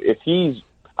movement. So if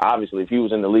obviously, if he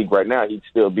was in the league right now, he'd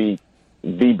still be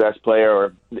the best player,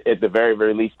 or at the very,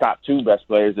 very least, top 2 best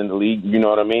players in the league. You know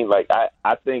what I mean? Like,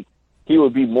 I think he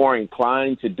would be more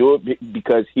inclined to do it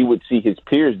because he would see his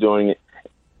peers doing it.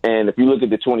 And if you look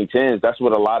at the 2010s, that's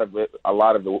what a lot of it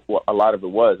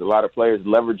was. A lot of players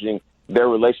leveraging their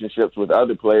relationships with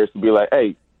other players to be like,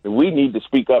 hey, we need to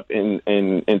speak up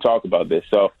and talk about this.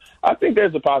 So I think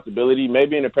there's a possibility,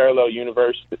 maybe in a parallel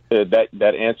universe,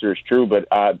 that answer is true. But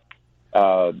I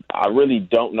really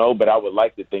don't know. But I would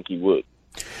like to think he would.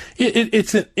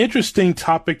 It's an interesting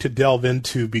topic to delve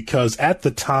into because at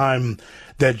the time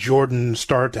that Jordan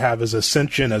started to have his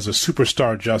ascension as a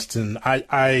superstar, Justin,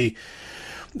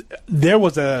 there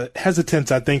was a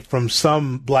hesitance, I think, from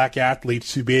some black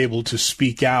athletes to be able to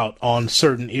speak out on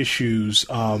certain issues.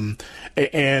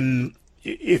 And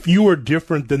if you were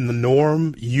different than the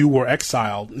norm, you were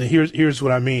exiled. And here's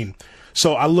what I mean.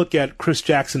 So I look at Chris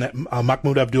Jackson, at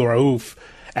Mahmoud Abdul-Rauf,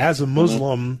 as a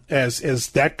Muslim, as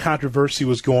that controversy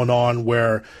was going on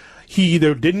where he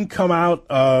either didn't come out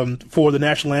for the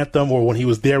national anthem, or when he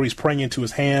was there, he's praying into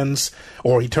his hands,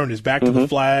 or he turned his back to the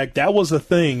flag. That was a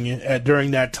thing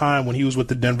during that time when he was with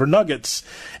the Denver Nuggets,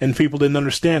 and people didn't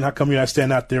understand how come you're not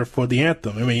standing out there for the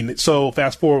anthem. I mean, so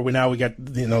fast forward, now we got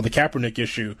the Kaepernick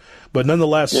issue, but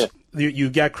nonetheless, you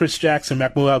got Chris Jackson,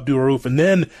 Mahmoud Abdul-Rauf, and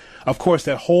then of course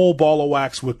that whole ball of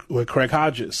wax with Craig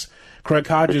Hodges. Craig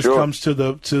Hodges comes to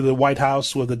the White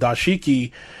House with a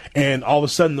dashiki, and all of a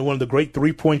sudden one of the great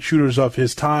 3-point shooters of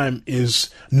his time is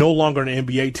no longer an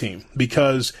NBA team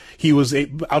because he was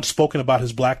outspoken about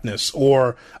his blackness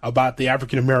or about the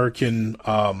African American,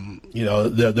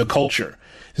 the culture.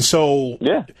 And so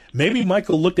maybe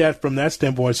Michael looked at it from that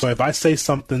standpoint. So if I say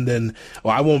something, then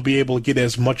I won't be able to get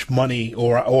as much money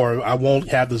or I won't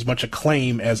have as much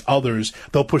acclaim as others.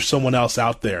 They'll push someone else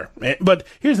out there. But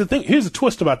here's the thing. Here's the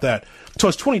twist about that. So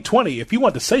it's 2020. If you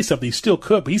want to say something, he still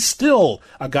could, but he's still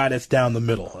a guy that's down the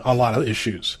middle on a lot of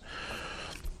issues.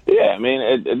 Yeah, I mean,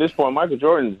 at this point, Michael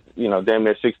Jordan's, damn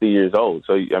near 60 years old.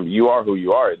 So you are who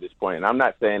you are at this point. And I'm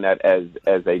not saying that as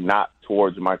a knock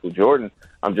towards Michael Jordan.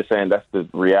 I'm just saying that's the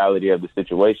reality of the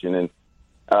situation. And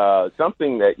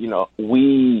something that,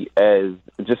 we as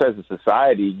a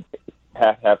society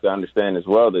have to understand as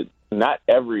well, that not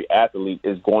every athlete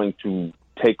is going to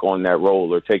take on that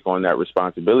role or take on that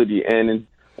responsibility. And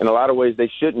in a lot of ways,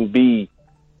 they shouldn't be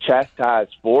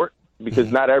chastised for it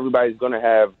because not everybody's going to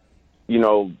have,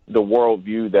 the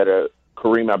worldview that a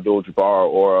Kareem Abdul-Jabbar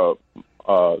or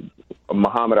a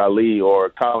Muhammad Ali or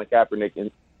Colin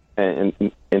Kaepernick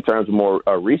in terms of more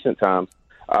recent times.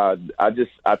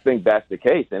 I think that's the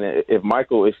case. And if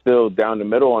Michael is still down the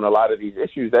middle on a lot of these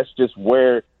issues, that's just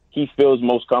where he feels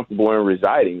most comfortable in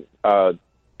residing.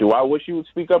 Do I wish he would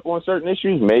speak up on certain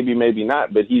issues? Maybe, maybe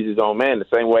not, but he's his own man. The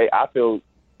same way I feel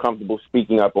comfortable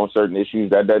speaking up on certain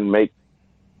issues, that doesn't make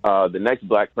the next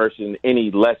black person any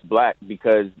less black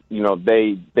because,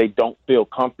 they don't feel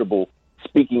comfortable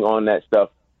speaking on that stuff,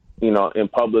 in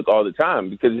public all the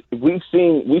time. Because we've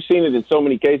seen it in so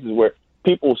many cases where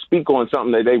people speak on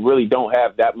something that they really don't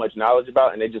have that much knowledge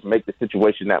about, and they just make the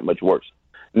situation that much worse.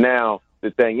 Now, the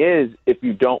thing is, if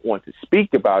you don't want to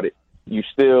speak about it, but you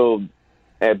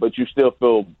still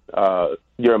feel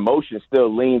your emotions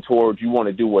still lean towards you want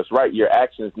to do what's right. Your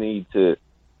actions need to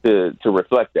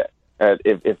reflect that,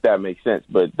 if that makes sense.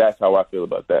 But that's how I feel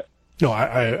about that. No,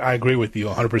 I agree with you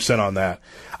 100% on that.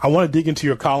 I want to dig into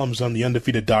your columns on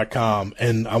theundefeated.com,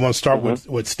 and I want to start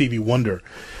with Stevie Wonder.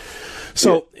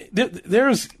 So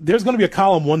there's going to be a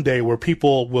column one day where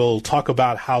people will talk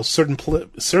about how certain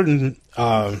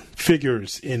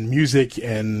figures in music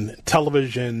and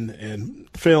television and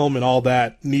film and all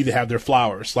that need to have their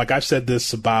flowers. Like I've said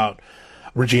this about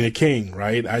Regina King,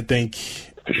 right? I think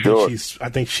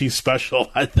she's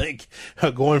special. I think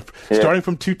starting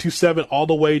from 227 all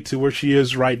the way to where she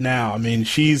is right now. I mean,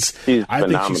 she's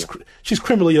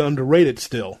criminally underrated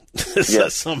still.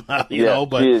 Somehow,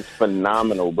 but she is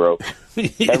phenomenal, bro.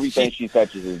 Everything she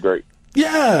touches is great.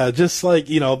 Yeah, just like,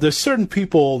 there's certain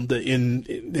people that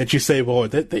you say, well,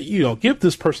 that give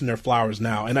this person their flowers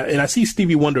now. And I see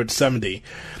Stevie Wonder at 70.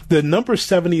 The number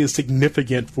 70 is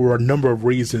significant for a number of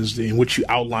reasons in which you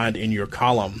outlined in your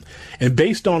column. And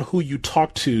based on who you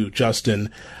talked to, Justin,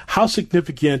 how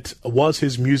significant was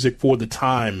his music for the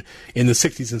time in the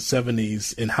 60s and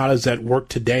 70s, and how does that work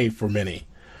today for many?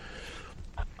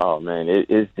 Oh, man,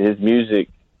 his music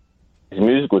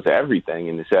was everything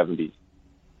in the 70s.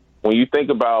 When you think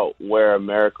about where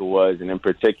America was, and in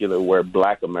particular where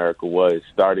Black America was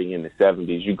starting in the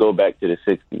 70s, you go back to the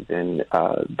 60s, and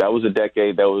that was a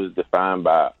decade that was defined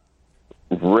by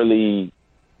really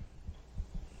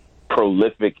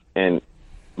prolific and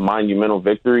monumental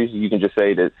victories. You can just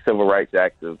say the Civil Rights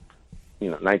Act of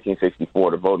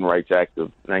 1964, the Voting Rights Act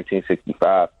of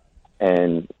 1965,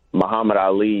 and Muhammad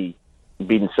Ali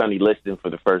beating Sonny Liston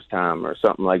for the first time or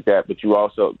something like that. But you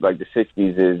also, like, the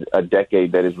 60s is a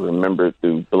decade that is remembered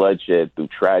through bloodshed, through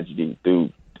tragedy,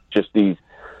 through just these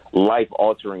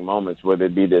life-altering moments, whether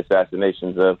it be the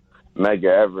assassinations of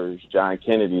Medgar Evers, John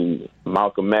Kennedy,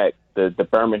 Malcolm X, the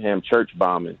Birmingham church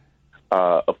bombing,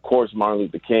 of course, Martin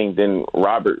Luther King, then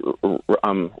Robert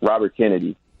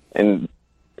Kennedy. And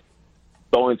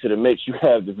going to the mix, you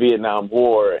have the Vietnam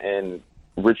War and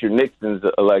Richard Nixon's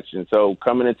election. So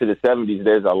coming into the 70s,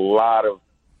 there's a lot of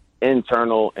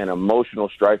internal and emotional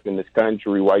strife in this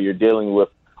country while you're dealing with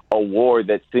a war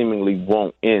that seemingly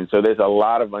won't end. So there's a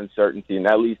lot of uncertainty, and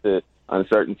that leads to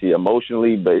uncertainty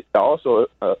emotionally, but also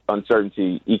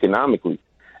uncertainty economically.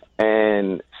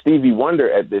 And Stevie Wonder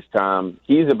at this time,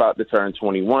 he's about to turn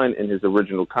 21, and his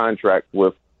original contract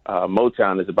with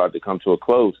Motown is about to come to a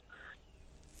close.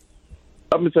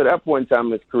 Up until that point in time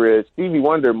in his career, Stevie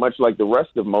Wonder, much like the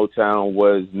rest of Motown,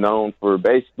 was known for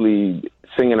basically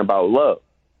singing about love.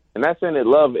 And not saying that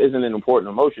love isn't an important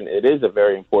emotion. It is a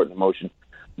very important emotion.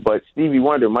 But Stevie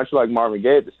Wonder, much like Marvin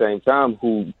Gaye at the same time,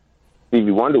 who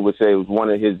Stevie Wonder would say was one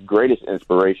of his greatest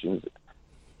inspirations,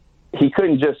 he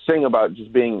couldn't just sing about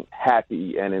just being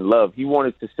happy and in love. He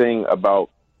wanted to sing about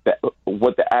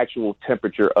what the actual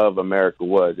temperature of America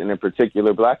was, and in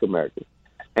particular, Black America.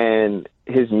 And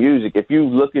his music, if you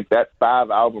look at that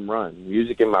 5-album run,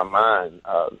 Music in My Mind,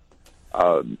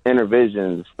 Inner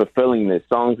Visions, Fulfilling This,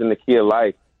 Songs in the Key of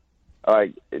Life,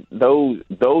 like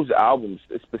those albums,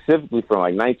 specifically from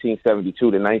like 1972 to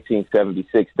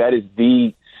 1976, that is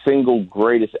the single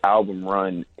greatest album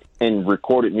run in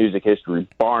recorded music history,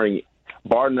 bar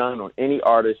none, on any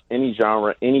artist, any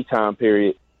genre, any time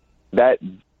period. That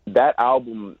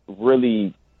album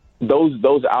really,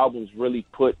 those albums really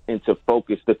put into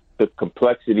focus the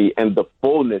complexity and the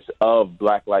fullness of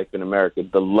Black life in America,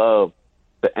 the love,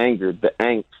 the anger, the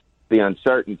angst, the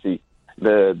uncertainty,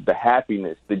 the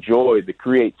happiness, the joy, the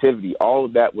creativity. All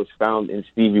of that was found in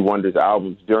Stevie Wonder's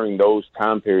albums during those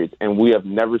time periods, and we have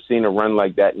never seen a run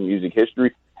like that in music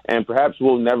history, and perhaps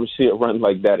we'll never see a run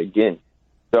like that again.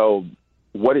 So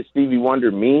what did Stevie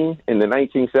Wonder mean in the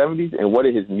 1970s, and what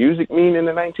did his music mean in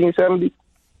the 1970s?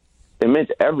 It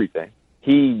meant everything.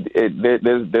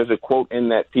 There's a quote in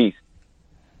that piece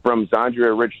from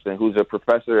Zandria Richardson, who's a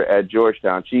professor at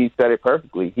Georgetown. She said it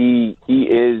perfectly. He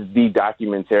is the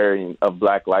documentarian of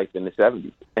Black life in the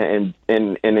 70s. And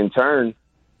in turn,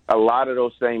 a lot of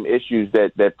those same issues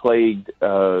that plagued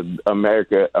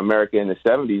America in the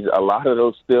 70s, a lot of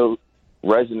those still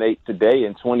resonate today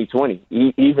in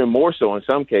 2020, even more so in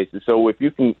some cases. So if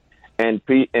you can, and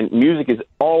music has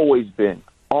always been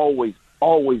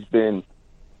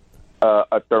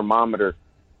a thermometer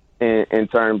in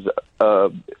terms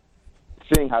of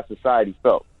seeing how society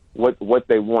felt, what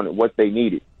they wanted, what they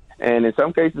needed. And in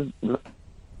some cases,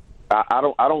 I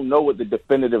don't know what the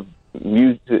definitive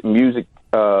music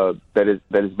that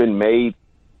has been made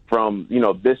from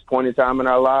this point in time in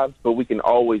our lives, but we can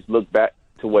always look back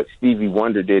to what Stevie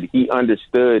Wonder did. He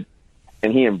understood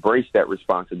and he embraced that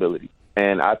responsibility.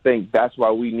 And I think that's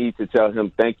why we need to tell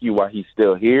him thank you while he's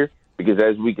still here, because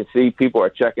as we can see, people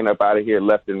are checking up out of here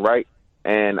left and right.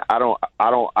 And I don't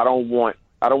want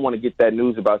to get that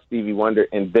news about Stevie Wonder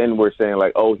and then we're saying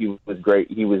like, oh, he was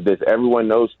great, he was this. Everyone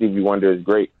knows Stevie Wonder is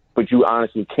great, but you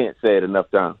honestly can't say it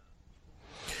enough times.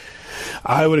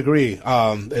 I would agree.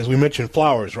 As we mentioned,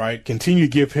 flowers, right? Continue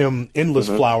to give him endless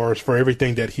flowers for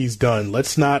everything that he's done.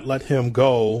 Let's not let him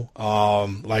go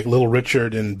like Little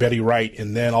Richard and Betty Wright,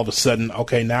 and then all of a sudden,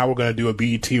 okay, now we're going to do a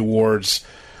BET Awards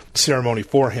ceremony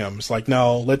for him. It's like,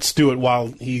 no, let's do it while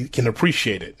he can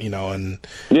appreciate it, and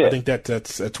I think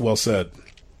that's well said.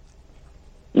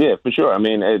 Yeah, for sure. I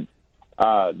mean,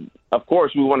 of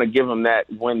course, we want to give him that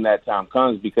when that time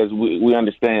comes, because we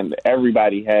understand that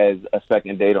everybody has a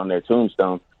second date on their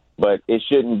tombstone, but it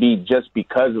shouldn't be just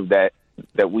because of that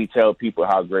we tell people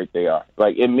how great they are.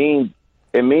 Like, it means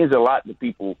a lot to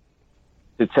people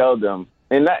to tell them,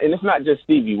 and it's not just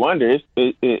Stevie Wonder.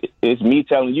 It's me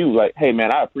telling you, like, hey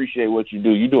man, I appreciate what you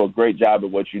do. You do a great job at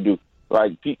what you do.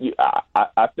 Like,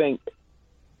 I think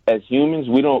as humans,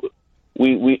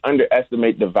 we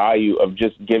underestimate the value of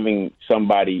just giving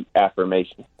somebody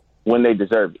affirmation when they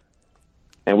deserve it.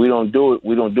 And we don't do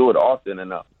it often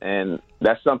enough. And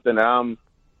that's something that I'm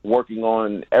working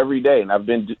on every day. And I've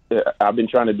been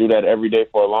trying to do that every day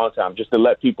for a long time, just to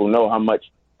let people know how much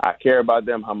I care about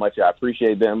them, how much I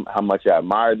appreciate them, how much I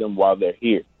admire them while they're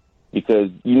here.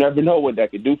 Because you never know what that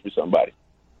could do for somebody.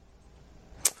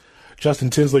 Justin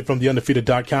Tinsley from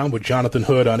TheUndefeated.com with Jonathan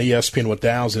Hood on ESPN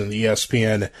 1000 and the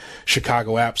ESPN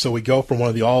Chicago app. So we go from one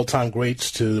of the all-time greats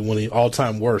to one of the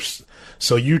all-time worst.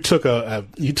 So you took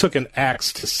an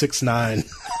axe to 6ix9ine.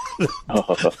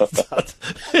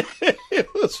 It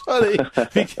was funny,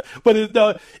 but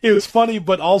it was funny,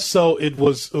 but also it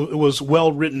was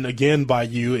well written again by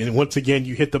you, and once again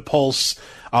you hit the pulse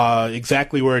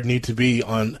exactly where it needed to be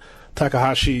on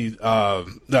Tekashi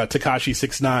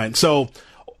 6ix9ine. So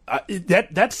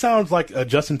that sounds like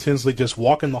Justin Tinsley just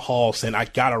walking the hall saying, "I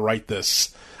gotta write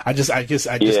this. I just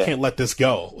can't let this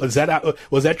go." Was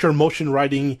that your emotion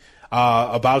writing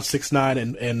about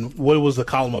 6ix9ine, and what was the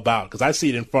column about? Because I see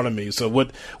it in front of me. So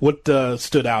what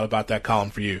stood out about that column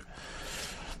for you?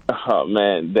 Oh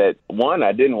man, that one,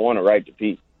 I didn't want to write the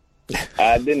piece.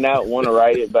 I did not want to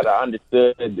write it, but I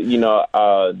understood.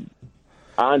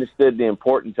 I understood the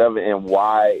importance of it and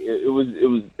why it was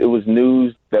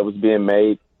news that was being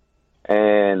made,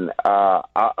 and I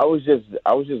was just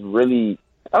really,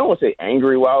 I don't want to say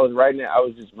angry while I was writing it. I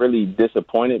was just really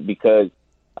disappointed because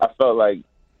I felt like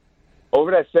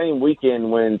over that same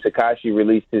weekend when Tekashi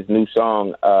released his new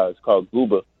song, it's called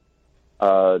Gooba.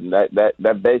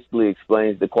 That basically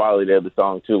explains the quality of the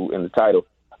song too in the title.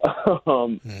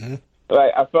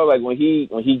 Like I felt like when he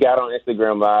got on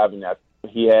Instagram Live and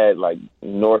he had like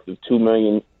north of 2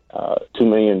 million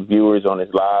viewers on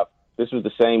his live. This was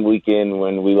the same weekend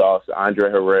when we lost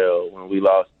Andre Harrell, when we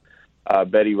lost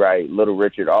Betty Wright, Little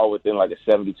Richard, all within like a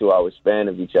 72-hour span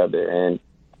of each other. And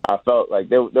I felt like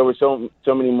there were so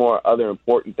many more other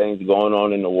important things going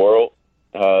on in the world.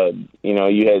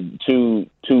 You had two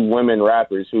women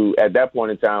rappers who at that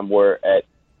point in time were at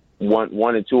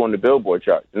one and two on the Billboard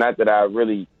chart. Not that I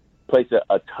really place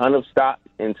a ton of stock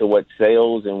into what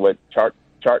sales and what chart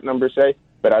numbers say,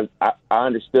 but I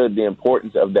understood the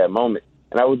importance of that moment.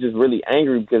 And I was just really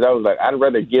angry because I was like, I'd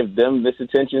rather give them this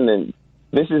attention than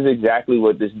this is exactly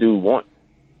what this dude wants.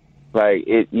 Like,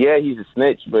 he's a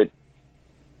snitch, but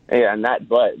yeah,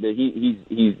 he's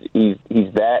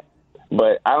that.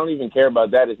 But I don't even care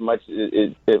about that as much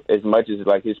as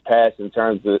like his past in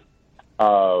terms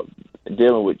of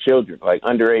dealing with children, like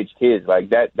underage kids.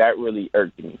 Like that really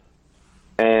irked me.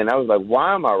 And I was like,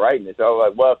 why am I writing this? I was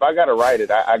like, well, if I got to write it,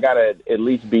 I got to at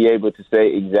least be able to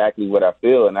say exactly what I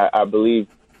feel. And I believe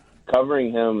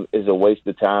covering him is a waste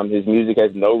of time. His music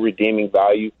has no redeeming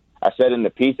value. I said in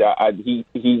the piece,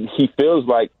 he feels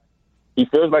like a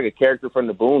character from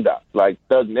the Boondocks, like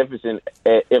Thugnificent,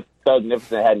 if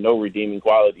Thugnificent had no redeeming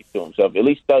qualities to himself. At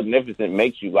least Thugnificent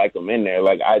makes you like him in there.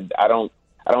 Like I don't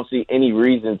see any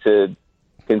reason to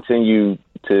continue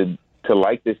to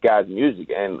like this guy's music.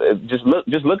 And just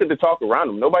look at the talk around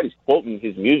him. Nobody's quoting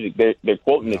his music. They're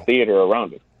quoting the theater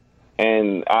around him.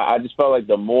 And I just felt like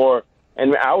the more,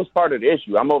 and I was part of the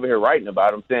issue. I'm over here writing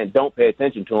about him, saying don't pay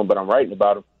attention to him, but I'm writing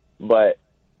about him. But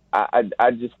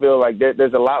I just feel like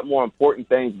there's a lot more important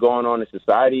things going on in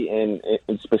society, and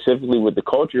specifically with the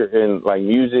culture and like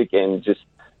music and just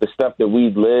the stuff that we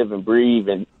live and breathe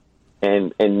and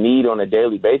need on a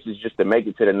daily basis just to make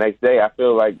it to the next day. I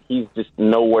feel like he's just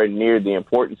nowhere near the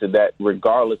importance of that,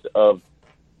 regardless of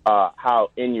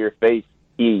how in your face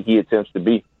he attempts to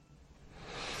be.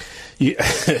 You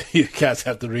guys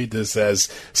have to read this as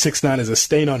 6ix9ine is a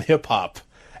stain on hip hop.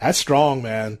 That's strong,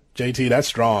 man. JT, that's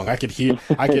strong. I could feel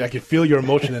your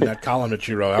emotion in that column that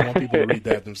you wrote. I want people to read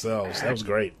that themselves. That was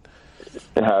great.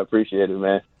 I appreciate it,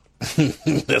 man.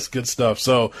 That's good stuff.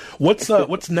 So,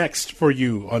 what's next for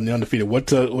you on The Undefeated?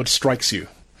 What strikes you?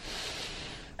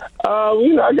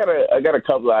 I got a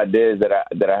couple of ideas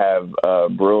that I have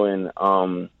brewing.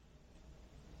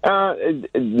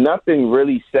 Nothing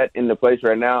really set into place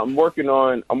right now. I'm working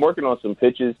on some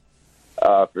pitches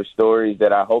for stories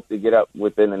that I hope to get up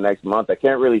within the next month. I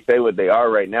can't really say what they are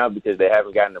right now because they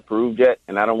haven't gotten approved yet,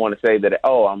 and I don't want to say that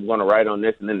I'm going to write on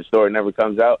this and then the story never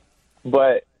comes out.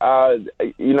 But I'm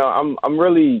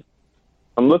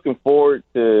looking forward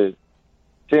to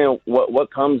seeing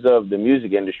what comes of the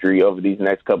music industry over these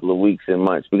next couple of weeks and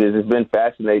months, because it's been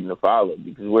fascinating to follow.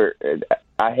 Because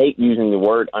I hate using the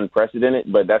word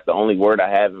unprecedented, but that's the only word I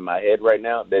have in my head right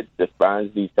now that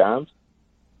defines these times.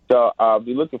 So I'll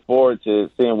be looking forward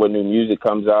to seeing what new music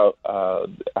comes out,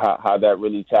 how that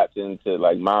really taps into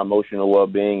like my emotional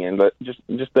well-being and just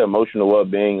the emotional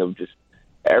well-being of just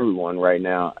everyone right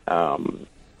now.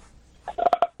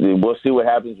 We'll see what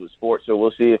happens with sports. So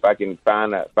we'll see if I can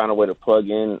find a way to plug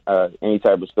in any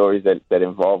type of stories that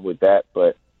involve with that.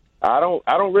 But I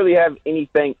don't really have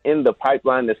anything in the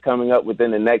pipeline that's coming up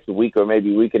within the next week or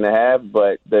maybe week and a half.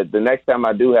 But the next time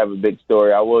I do have a big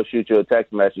story, I will shoot you a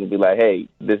text message and be like, hey,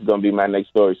 this is going to be my next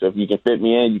story. So if you can fit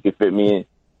me in, you can fit me in.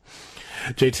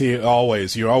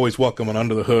 JT, you're always welcome on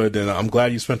Under the Hood, and I'm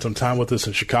glad you spent some time with us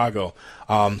in Chicago.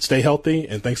 Stay healthy,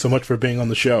 and thanks so much for being on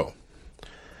the show.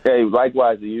 Hey,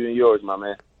 likewise to you and yours, my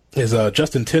man. Is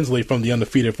Justin Tinsley from The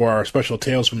Undefeated for our special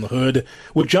Tales from the Hood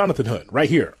with Jonathan Hood right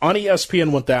here on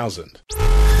ESPN 1000.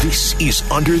 This is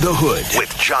Under the Hood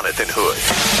with Jonathan Hood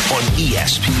on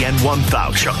ESPN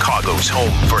 1000, Chicago's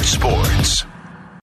home for sports.